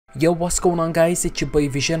Yo, what's going on guys, it's your boy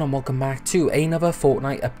Vizion and welcome back to another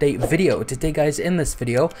Fortnite update video. Today guys, in this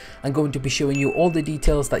video I'm going to be showing you all the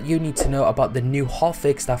details that you need to know about the new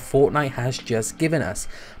hotfix that Fortnite has just given us.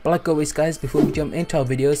 But like always guys, before we jump into our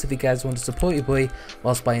videos, if you guys want to support your boy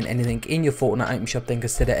whilst buying anything in your Fortnite item shop, then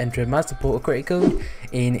consider entering my support credit code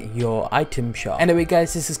in your item shop. Anyway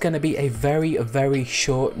guys, this is going to be a very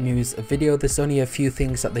short news video. There's only a few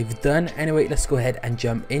things that they've done. Anyway, let's go ahead and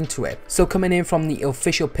jump into it. So coming in from the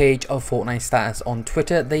official page of Fortnite status on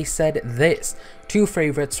Twitter, they said this: two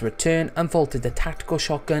favorites return, unvaulted the tactical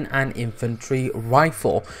shotgun and infantry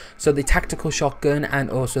rifle. So the tactical shotgun and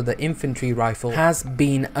also the infantry rifle has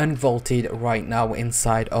been unvaulted right now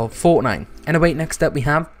inside of Fortnite. Anyway, next up we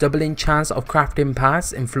have doubling chance of crafting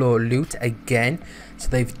pass in floor loot again. So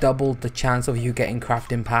they've doubled the chance of you getting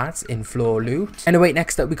crafting parts in floor loot. Anyway,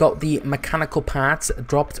 next up we got the mechanical parts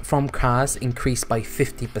dropped from cars increased by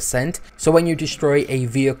 50%. So when you destroy a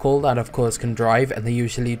vehicle that of course can drive, and they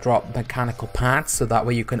usually drop mechanical parts so that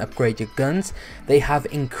way you can upgrade your guns, they have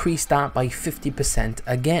increased that by 50%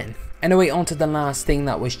 again. Anyway, on to the last thing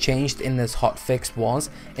that was changed in this hotfix was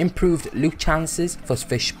improved loot chances for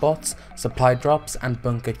fish spots, supply drops and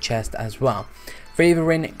bunker chest as well,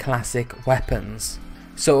 favoring classic weapons.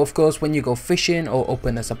 So of course when you go fishing or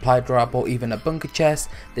open a supply drop or even a bunker chest,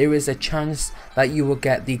 there is a chance that you will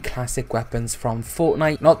get the classic weapons from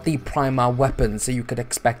Fortnite, not the primal weapons. So you could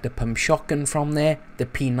expect a pump shotgun from there, the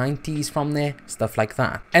P90s from there, stuff like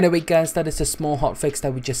that. Anyway guys, that is a small hotfix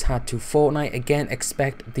that we just had to Fortnite. Again,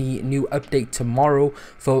 expect the new update tomorrow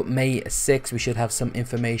for May 6th. We should have some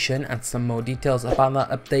information and some more details about that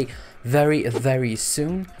update very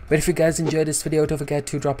soon. But if you guys enjoyed this video, don't forget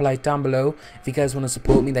to drop a like down below. If you guys want to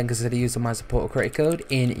support me, then consider using my support credit code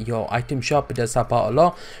in your item shop. It does help out a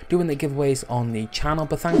lot doing the giveaways on the channel.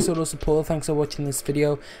 But thanks for all the support, thanks for watching this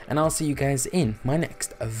video, and I'll see you guys in my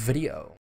next video.